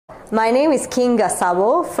My name is Kinga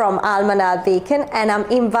Sabo from Al Manal Beacon, and I'm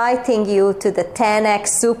inviting you to the 10X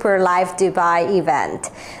Super Live Dubai event.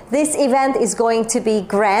 This event is going to be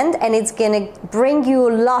grand, and it's going to bring you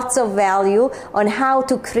lots of value on how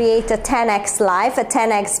to create a 10X life, a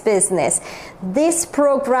 10X business. This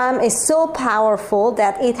program is so powerful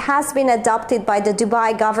that it has been adopted by the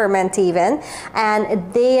Dubai government even,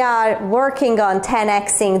 and they are working on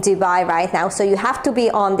 10Xing Dubai right now. So you have to be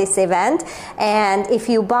on this event, and if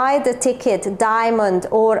you buy the ticket diamond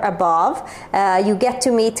or above, you get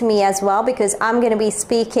to meet me as well, because I'm going to be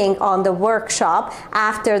speaking on the workshop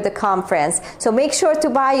after the conference. So make sure to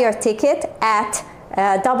buy your ticket at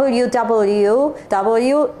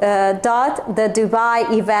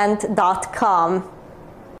www.thedubaievent.com.